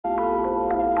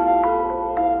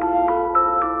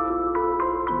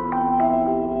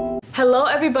Hello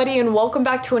everybody and welcome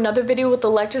back to another video with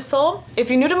Electric Soul. If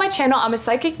you're new to my channel, I'm a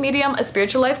psychic medium, a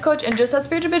spiritual life coach, and just that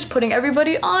spiritual bitch putting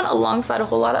everybody on alongside a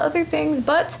whole lot of other things.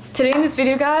 But today in this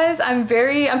video, guys, I'm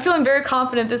feeling very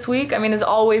confident this week. I mean, as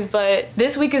always, but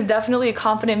this week is definitely a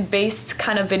confident based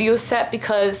kind of video set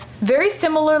because very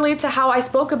similarly to how I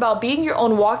spoke about being your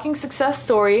own walking success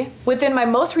story within my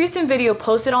most recent video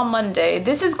posted on Monday,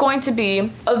 this is going to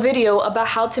be a video about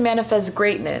how to manifest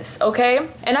greatness, okay?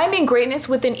 And I mean greatness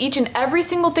within each and every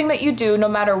single thing that you do, no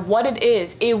matter what it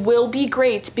is. It will be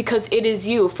great because it is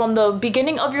you. From the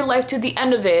beginning of your life to the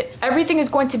end of it, everything is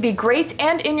going to be great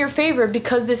and in your favor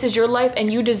because this is your life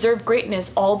and you deserve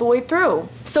greatness all the way through.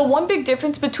 So one big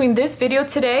difference between this video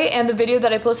today and the video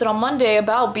that I posted on Monday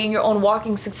about being your own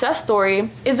walking success story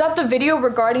is that the video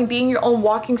regarding being your own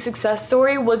walking success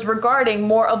story was regarding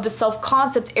more of the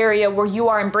self-concept area where you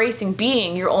are embracing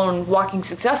being your own walking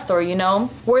success story, you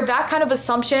know? Where that kind of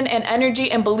assumption and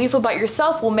energy and belief about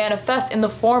yourself will manifest in the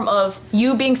form of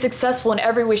you being successful in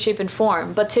every way, shape, and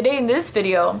form. But today in this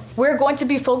video, we're going to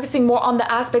be focusing more on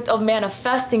the aspect of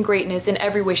manifesting greatness in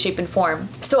every way, shape, and form.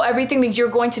 So everything that you're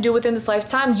going to do within this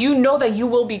lifetime, you know that you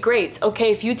will be great, okay?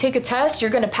 If you take a test,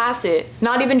 you're gonna pass it.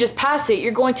 Not even just pass it,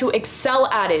 you're going to excel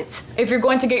at it. If you're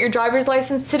going to get your driver's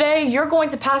license today, you're going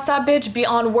to pass that bitch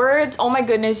beyond words. Oh my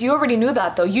goodness, you already knew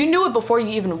that though. You knew it before you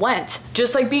even went.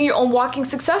 Just like being your own walking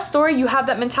success story, you have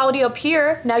that mentality up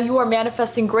here. Now you are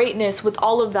manifesting greatness with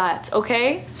all of that,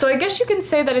 okay? So I guess you can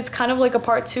say that it's kind of like a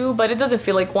part 2, but it doesn't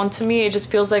feel like one to me. It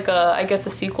just feels like I guess a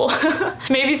sequel.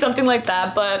 Maybe something like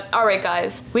that, but all right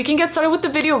guys. We can get started with the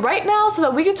video right now so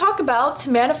that we can talk about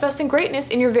manifesting greatness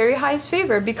in your very highest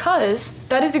favor because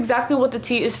that is exactly what the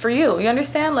tea is for you. You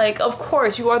understand? Like, of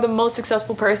course, you are the most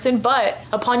successful person, but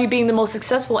upon you being the most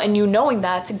successful and you knowing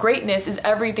that, greatness is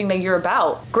everything that you're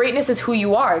about. Greatness is who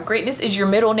you are. Greatness is your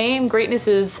middle name. Greatness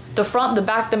is the front, the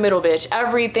back, the middle, bitch.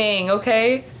 Everything,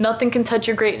 okay? Nothing can touch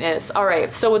your greatness. All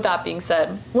right, so with that being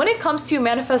said, when it comes to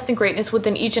manifesting greatness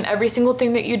within each and every single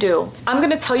thing that you do, I'm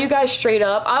gonna tell you guys straight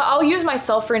up, I'll use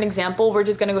myself for an example. We're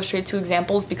just gonna go straight to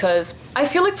examples because I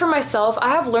feel like for myself, I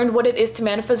have learned what it is to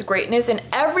manifest greatness in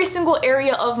every single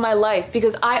area of my life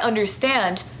because I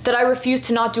understand that I refuse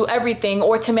to not do everything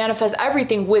or to manifest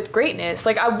everything with greatness.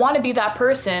 Like, I want to be that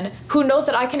person who knows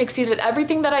that I can exceed at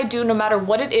everything that I do no matter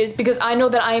what it is because I know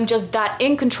that I am just that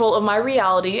in control of my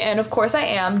reality, and of course I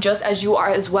am, just as you are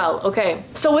as well, okay?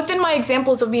 So within my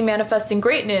examples of me manifesting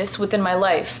greatness within my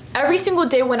life, every single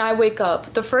day when I wake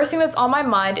up, the first thing that's on my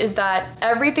mind is that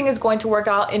everything is going to work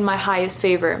out in my highest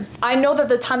favor. I know that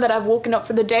the time that I've woken up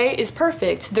for the day is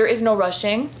perfect. There is no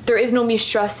rushing. There is no me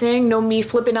stressing, no me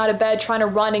flipping out of bed trying to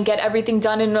run and get everything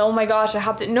done and oh my gosh, I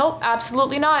have to, nope,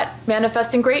 absolutely not.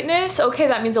 Manifesting greatness, okay,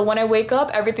 that means that when I wake up,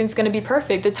 everything's gonna be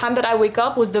perfect. The time that I wake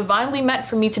up was divinely meant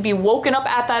for me to be woken up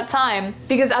at that time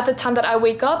because at the time that I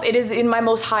wake up, it is in my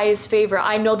most highest favor.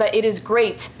 I know that it is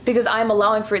great because I'm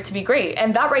allowing for it to be great.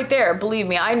 And that right there, believe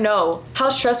me, I know how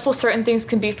stressful certain things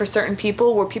can be for certain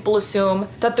people where people assume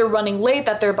that they're running late,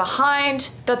 that they're behind,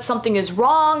 that something is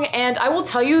wrong. And I will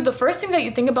tell you, the first thing that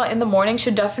you think about in the morning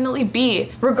should definitely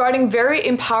be regarding very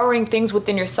empowering things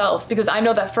within yourself because I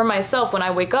know that for myself, when I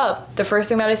wake up, the first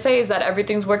thing that I say is that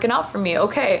everything's working out for me.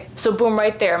 Okay, so boom,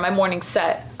 right there, my morning's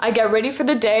set. I get ready for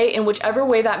the day in whichever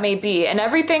way that may be. And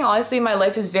everything, honestly, in my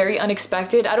life is very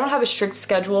unexpected. I don't have a strict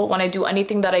schedule when I do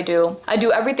anything that I do. I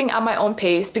do everything at my own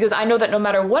pace because I know that no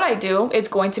matter what I do, it's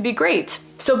going to be great.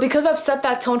 So because I've set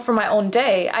that tone for my own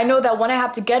day, I know that when I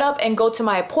have to get up and go to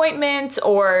my appointment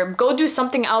or go do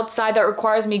something outside that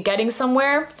requires me getting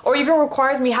somewhere or even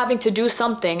requires me having to do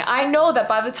something, I know that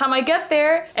by the time I get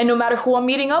there and no matter who I'm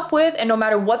meeting up with and no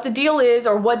matter what the deal is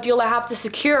or what deal I have to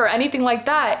secure or anything like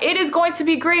that, it is going to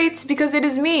be great because it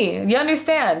is me. You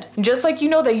understand? Just like you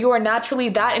know that you are naturally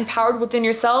that empowered within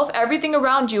yourself, everything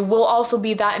around you will also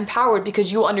be that empowered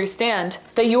because you understand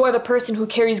that you are the person who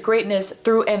carries greatness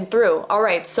through and through. All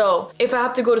right. So if I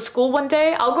have to go to school one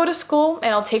day, I'll go to school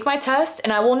and I'll take my test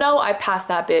and I will know I passed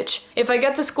that bitch. If I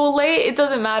get to school late, it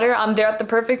doesn't matter. I'm there at the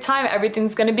perfect time.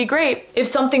 Everything's gonna be great. If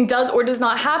something does or does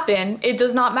not happen, it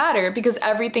does not matter because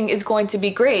everything is going to be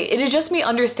great. It is just me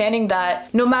understanding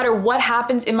that no matter what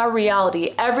happens in my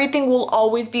reality, everything will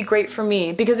always be great for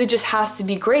me because it just has to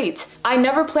be great. I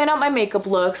never plan out my makeup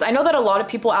looks. I know that a lot of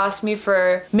people ask me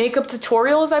for makeup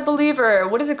tutorials, I believe, or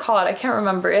what is it called? I can't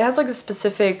remember. It has like a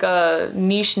specific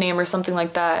niche name or something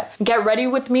like that. Get ready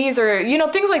with me's or, you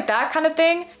know, things like that kind of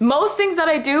thing. Most things that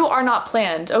I do are not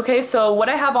planned, okay? So what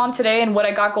I have on today and what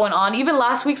I got going on, even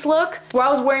last week's look, where I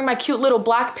was wearing my cute little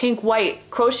black, pink, white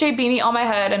crochet beanie on my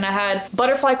head and I had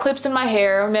butterfly clips in my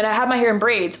hair and I had my hair in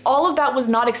braids. All of that was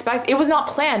not expected. It was not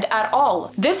planned at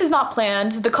all. This is not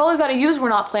planned. The colors that I used were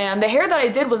not planned. The hair that I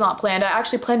did was not planned. I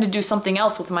actually planned to do something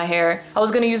else with my hair. I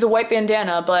was gonna use a white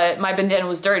bandana, but my bandana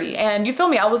was dirty. And you feel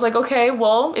me? I was like, okay,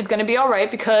 well, it's gonna be all right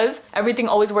because everything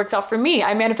always works out for me.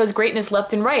 I manifest greatness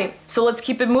left and right. So let's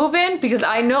keep it moving because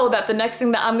I know that the next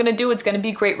thing that I'm gonna do, it's gonna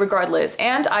be great regardless.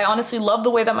 And I honestly love the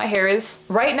way that my hair is.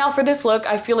 Right now for this look,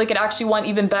 I feel like it actually went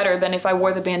even better than if I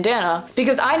wore the bandana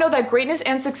because I know that greatness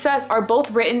and success are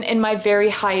both written in my very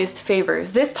highest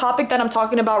favors. This topic that I'm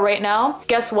talking about right now,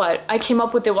 guess what? I came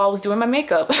up with it while I was doing my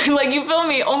makeup. Like, you feel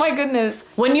me? Oh my goodness.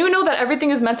 When you know that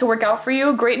everything is meant to work out for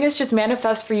you, greatness just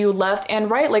manifests for you left and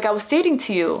right, like I was stating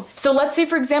to you. So let's say,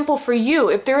 for example, for you,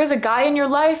 if there is a guy in your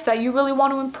life that you really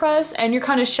want to impress and you're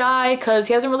kind of shy because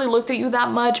he hasn't really looked at you that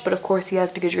much, but of course he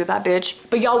has because you're that bitch,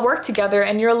 but y'all work together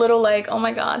and you're a little like, oh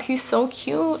my god, he's so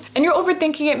cute. And you're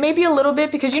overthinking it maybe a little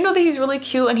bit because you know that he's really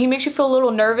cute and he makes you feel a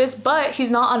little nervous, but he's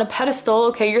not on a pedestal,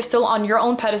 okay? You're still on your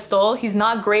own pedestal. He's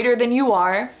not greater than you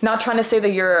are. Not trying to say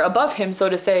that you're above him, so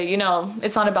to say, you know,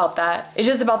 it's not about that. It's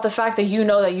just about the fact that you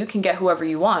know that you can get whoever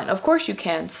you want. Of course you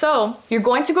can. So you're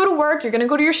going to go to work, you're gonna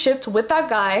go to your shift with that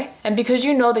guy, and because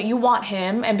you know that you want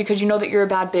him and because you know that you're a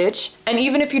bad bitch, and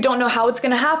even if you don't know how it's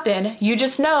gonna happen, you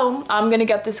just know I'm gonna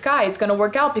get this guy. It's gonna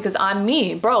work out because I'm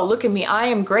me. Bro, look at me. I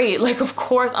am great. Like, of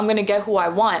course I'm gonna get who I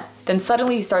want. Then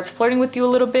suddenly he starts flirting with you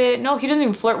a little bit. No, he doesn't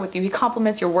even flirt with you. He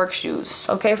compliments your work shoes.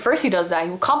 Okay, first he does that.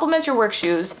 He compliments your work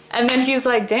shoes. And then he's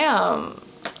like, damn,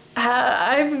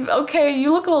 okay,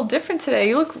 you look a little different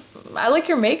today. I like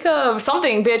your makeup.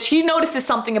 Something, bitch. He notices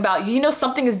something about you. He knows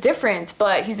something is different,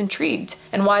 but he's intrigued.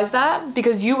 And why is that?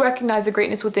 Because you recognize the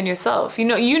greatness within yourself. You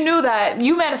know, you knew that,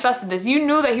 you manifested this. You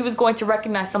knew that he was going to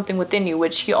recognize something within you,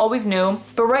 which he always knew.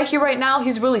 But right here, right now,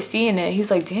 he's really seeing it.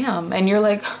 He's like, damn. And you're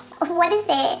like, what is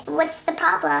it? What's the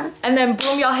problem? And then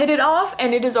boom, y'all hit it off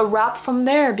and it is a wrap from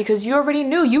there because you already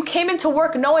knew. You came into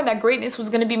work knowing that greatness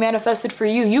was going to be manifested for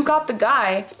you. You got the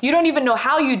guy. You don't even know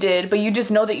how you did, but you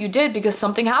just know that you did because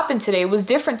something happened today. It was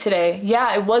different today.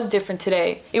 Yeah, it was different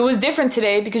today. It was different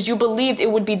today because you believed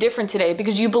it would be different today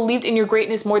because you believed in your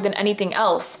greatness more than anything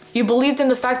else. You believed in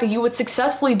the fact that you would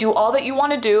successfully do all that you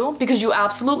want to do because you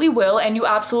absolutely will and you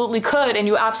absolutely could and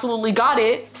you absolutely got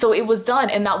it. So it was done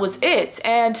and that was it.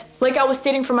 And like I was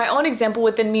stating for my own example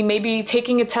within me, maybe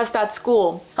taking a test at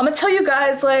school. I'm gonna tell you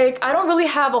guys, like, I don't really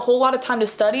have a whole lot of time to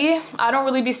study. I don't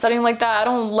really be studying like that. I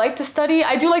don't like to study.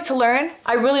 I do like to learn.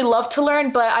 I really love to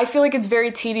learn, but I feel like it's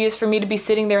very tedious for me to be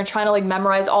sitting there and trying to like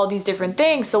memorize all these different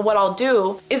things. So what I'll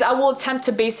do is I will attempt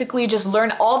to basically just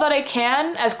learn all that I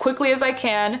can as quickly as I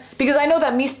can because I know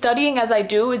that me studying as I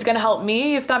do is gonna help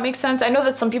me, if that makes sense. I know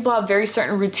that some people have very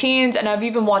certain routines and I've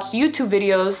even watched YouTube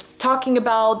videos talking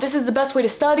about this is the best way to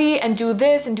study and do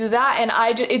this and do that,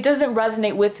 and it doesn't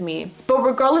resonate with me. But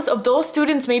regardless of those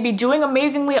students may be doing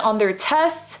amazingly on their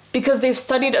tests because they've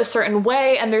studied a certain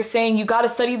way and they're saying you gotta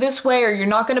study this way or you're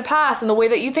not gonna pass in the way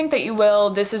that you think that you will,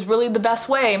 this is really the best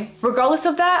way. Regardless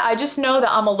of that, I just know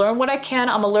that I'm gonna learn what I can,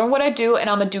 I'm gonna learn what I do, and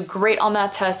I'm gonna do great on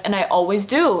that test, and I always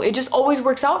do. It just always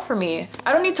works out for me.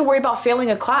 I don't need to worry about failing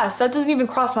a class. That doesn't even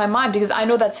cross my mind because I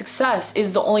know that success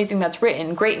is the only thing that's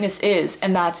written. Greatness is,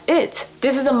 and that's it.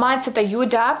 This is a mindset that you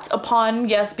adapt upon,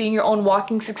 yes, being your own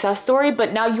walking success story,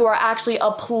 but now you are actually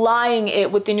applying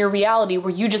it within your reality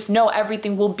where you just know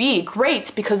everything will be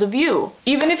great because of you.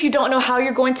 Even if you don't know how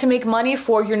you're going to make money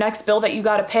for your next bill that you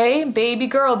gotta pay, baby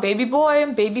girl, baby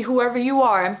boy, baby whoever you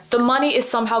are, the money is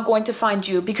somehow going to find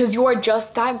you because you are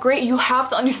just that great. You have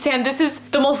to understand this is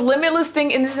the most limitless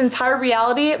thing in this entire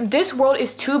reality. This world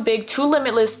is too big, too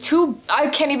limitless, I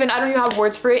don't even have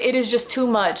words for it. It is just too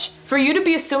much for you to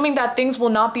be assuming that things will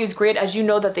not be as great as you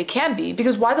know that they can be,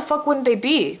 because why the fuck wouldn't they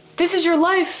be? This is your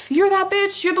life. You're that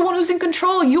bitch. You're the one who's in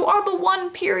control. You are the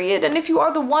one, period. And if you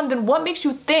are the one, then what makes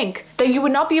you think that you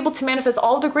would not be able to manifest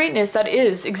all the greatness that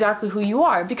is exactly who you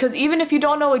are? Because even if you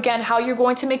don't know, again, how you're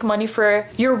going to make money for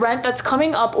your rent that's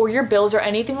coming up or your bills or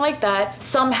anything like that,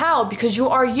 somehow, because you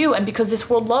are you and because this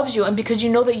world loves you and because you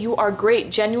know that you are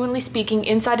great, genuinely speaking,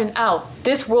 inside and out,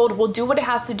 this world will do what it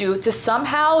has to do to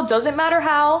somehow, doesn't matter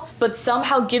how, but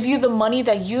somehow give you the money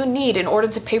that you need in order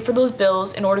to pay for those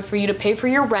bills, in order for you to pay for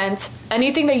your rent,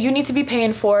 anything that you need to be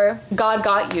paying for. God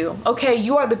got you. Okay,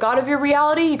 you are the God of your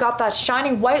reality. You got that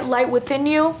shining white light within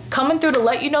you coming through to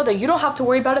let you know that you don't have to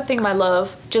worry about a thing, my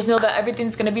love. Just know that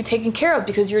everything's gonna be taken care of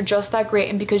because you're just that great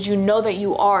and because you know that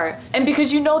you are. And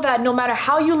because you know that no matter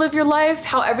how you live your life,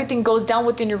 how everything goes down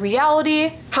within your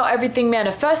reality, how everything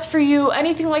manifests for you,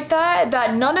 anything like that,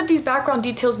 that none of these background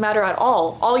details matter at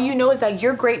all. All you know is that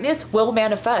your greatness will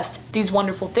manifest these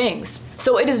wonderful things.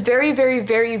 So it is very, very,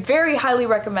 very, very highly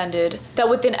recommended that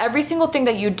within every single thing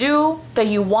that you do, that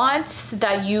you want,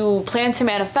 that you plan to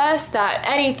manifest, that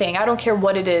anything, I don't care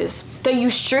what it is, that you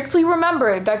strictly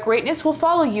remember that greatness will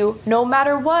follow you no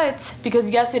matter what. Because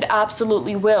yes, it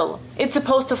absolutely will. It's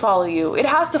supposed to follow you. It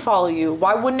has to follow you.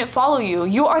 Why wouldn't it follow you?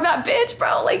 You are that bitch,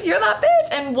 bro. Like, you're that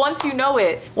bitch. And once you know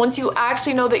it, once you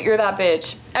actually know that you're that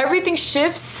bitch, everything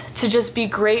shifts to just be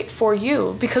great for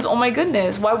you. Because oh my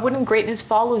goodness, why wouldn't greatness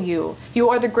follow you? You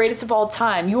are the greatest of all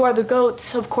time. You are the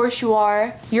GOAT. Of course you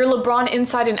are. You're LeBron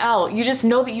inside and out. You just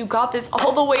know that you got this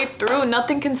all the way through.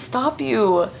 Nothing can stop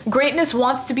you. Greatness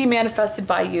wants to be manifested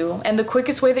by you. And the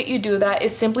quickest way that you do that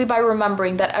is simply by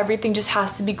remembering that everything just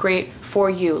has to be great for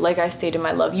you. Like I stated,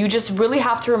 my love, you just really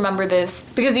have to remember this,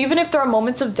 because even if there are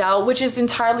moments of doubt, which is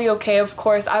entirely okay, of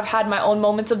course, I've had my own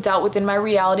moments of doubt within my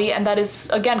reality, and that is,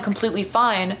 again, completely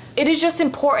fine. It is just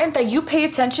important that you pay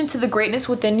attention to the greatness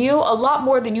within you a lot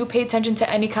more than you pay attention to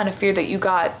any kind of fear that you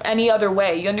got any other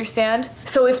way. You understand?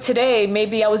 So if today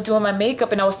maybe I was doing my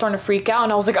makeup and I was starting to freak out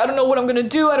and I was like, I don't know what I'm gonna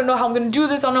do, I don't know how I'm gonna do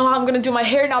this, I don't know how I'm gonna do my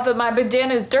hair now that my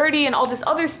bandana is dirty and all this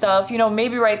other stuff, you know,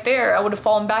 maybe right there I would have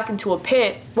fallen back into a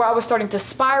pit where I was starting to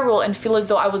spiral and feel as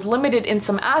though I was limited in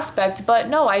some aspect. But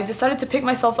no, I decided to pick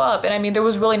myself up, and I mean, there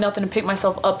was really nothing to pick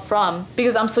myself up from,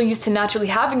 because I'm so used to naturally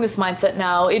having this mindset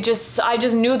now. I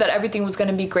just knew that everything was going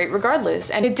to be great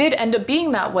regardless, and it did end up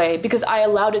being that way because I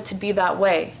allowed it to be that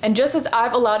way. And just as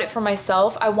I've allowed it for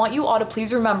myself, I want you all to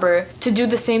please remember to do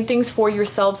the same things for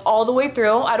yourselves all the way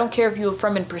through. I don't care if you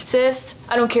affirm and persist,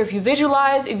 I don't care if you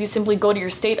visualize, if you simply go to your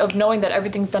state of knowing that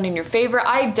everything's done in your favor.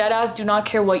 I deadass do not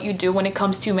care what you do when it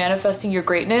comes to manifesting your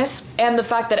greatness and the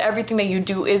fact that everything that you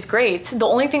do is great. The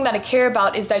only thing that I care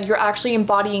about is that you're actually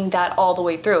embodying that all the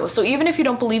way through. So even if you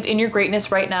don't believe in your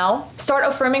greatness right now, start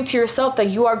affirming to yourself that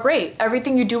you are great.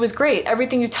 Everything you do is great.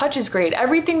 Everything you touch is great.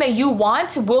 Everything that you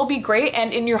want will be great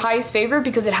and in your highest favor,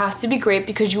 because it has to be great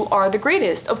because you are the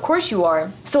greatest. Of course you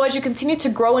are. So as you continue to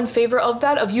grow in favor of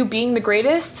that, of you being the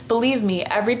greatest, believe me,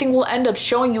 everything will end up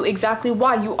showing you exactly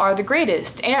why you are the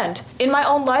greatest. And in my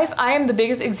own life, I am the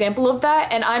biggest example of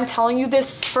that, and I'm telling you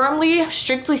this firmly,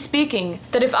 strictly speaking,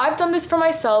 that if I've done this for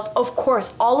myself, of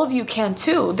course all of you can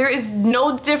too. There is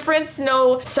no difference,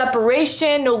 no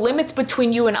separation, no limits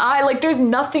between you and I. Like, there's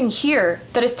nothing here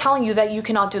that is telling you that you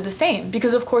cannot do the same,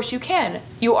 because of course you can.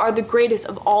 You are the greatest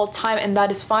of all time, and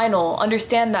that is final.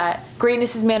 Understand that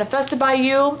greatness is manifested by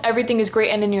you. Everything is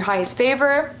great and in your highest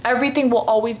favor. Everything will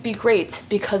always be great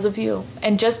because of you.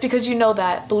 And just because you know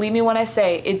that, believe me when I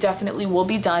say it definitely will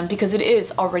be done, because it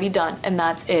is already done, and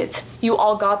that's it. You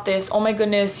all got this. Oh my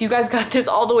goodness, you guys got this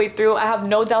all the way through. I have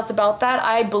no doubts about that.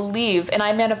 I believe and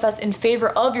I manifest in favor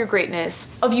of your greatness,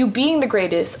 of you being the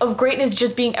greatest, of greatness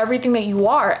just being everything that you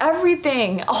are.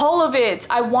 Everything, all of it.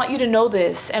 I want you to know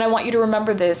this, and I want you to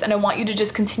remember this, and I want you to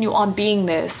just continue on being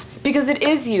this, because it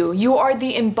is you. You are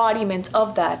the embodiment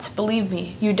of that. Believe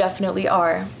me, you definitely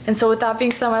are. And so with that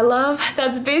being said, my love,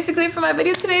 that's basically it for my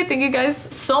video today. Thank you guys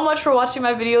so much for watching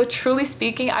my video. Truly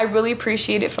speaking, I really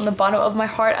appreciate it from the bottom of my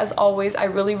heart, as always. I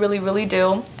really, really, really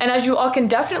do. And as you all can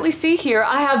definitely see here,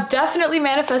 I have definitely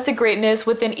manifested greatness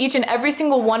within each and every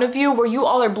single one of you, where you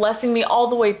all are blessing me all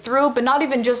the way through. But not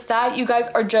even just that, you guys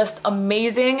are just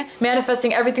amazing,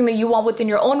 manifesting everything that you want within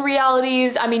your own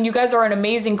realities. I mean, you guys are an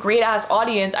amazing, great ass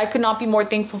audience. I could not be more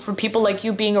thankful for people like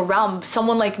you being around,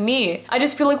 someone like me. I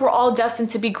just feel like we're all destined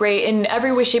to be great in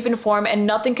every way, shape, and form, and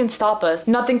nothing can stop us.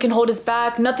 Nothing can hold us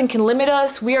back. Nothing can limit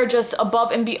us. We are just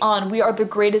above and beyond. We are the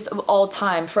greatest of all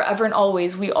time, forever and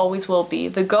always. We always will be.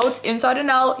 The GOAT inside and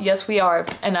out. Yes, we are.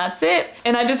 And that's it.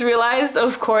 And I just realized,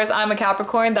 of course, I'm a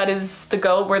Capricorn. That is the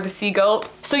GOAT. We're the sea goat.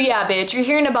 So yeah, bitch, you're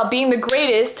hearing about being the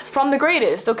greatest from the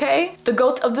greatest, okay? The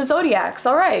GOAT of the zodiacs.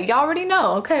 All right, y'all already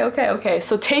know. Okay.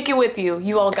 So take it with you.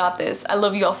 You all got this. I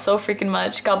love you all so freaking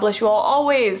much. God bless you all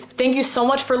always. Thank you so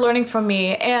much for learning from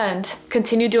me, and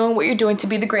continue doing what you're doing to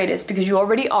be the greatest, because you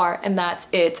already are, and that's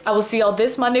it. I will see y'all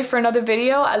this Monday for another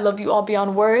video. I love you all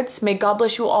beyond words. May God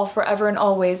bless you all forever and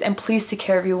always, and please take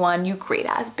care of everyone. You great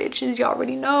ass bitches. Y'all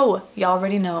already know. Y'all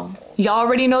already know. Y'all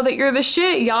already know that you're the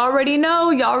shit. Y'all already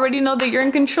know. Y'all already know that you're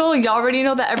in control. Y'all already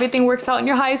know that everything works out in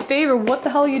your highest favor. What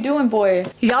the hell are you doing, boy?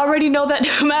 Y'all already know that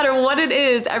no matter what it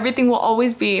is, everything will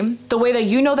always be the way that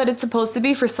you know that it's supposed to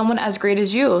be for someone as great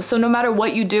as you. So no matter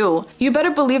what you do, you better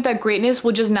believe that greatness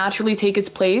will just naturally take its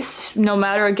place, no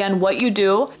matter, again, what you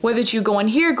do. Whether it's you going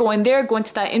here, going there, going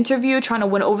to that interview, trying to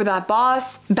win over that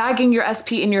boss, bagging your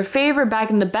SP in your favor,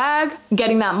 bagging the bag,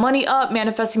 getting that money up,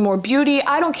 manifesting more beauty.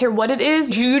 I don't care what it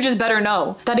is. You just better better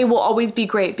know that it will always be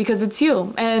great because it's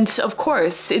you. And of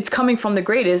course, it's coming from the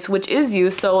greatest, which is you.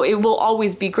 So it will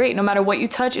always be great. No matter what you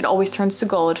touch, it always turns to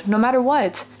gold, no matter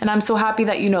what. And I'm so happy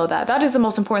that you know that. That is the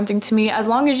most important thing to me. As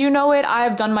long as you know it, I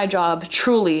have done my job,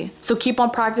 truly. So keep on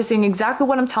practicing exactly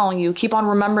what I'm telling you. Keep on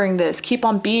remembering this. Keep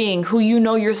on being who you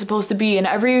know you're supposed to be in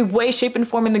every way, shape, and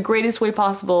form in the greatest way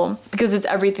possible, because it's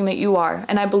everything that you are.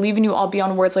 And I believe in you all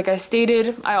beyond words, like I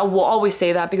stated. I will always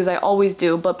say that because I always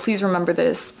do, but please remember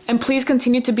this. And please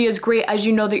continue to be as great as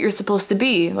you know that you're supposed to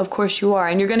be. Of course you are,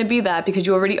 and you're gonna be that because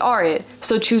you already are it.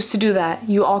 So choose to do that.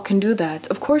 You all can do that.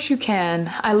 Of course you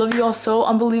can. I love you all so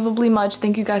unbelievably much.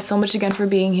 Thank you guys so much again for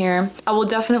being here. I will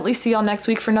definitely see y'all next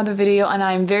week for another video, and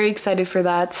I am very excited for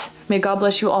that. May God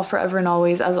bless you all forever and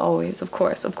always, as always. Of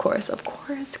course, of course, of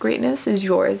course. Greatness is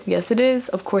yours. Yes, it is.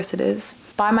 Of course it is.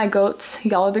 Bye, my goats.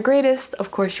 Y'all are the greatest.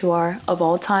 Of course you are. Of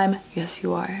all time. Yes,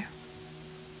 you are.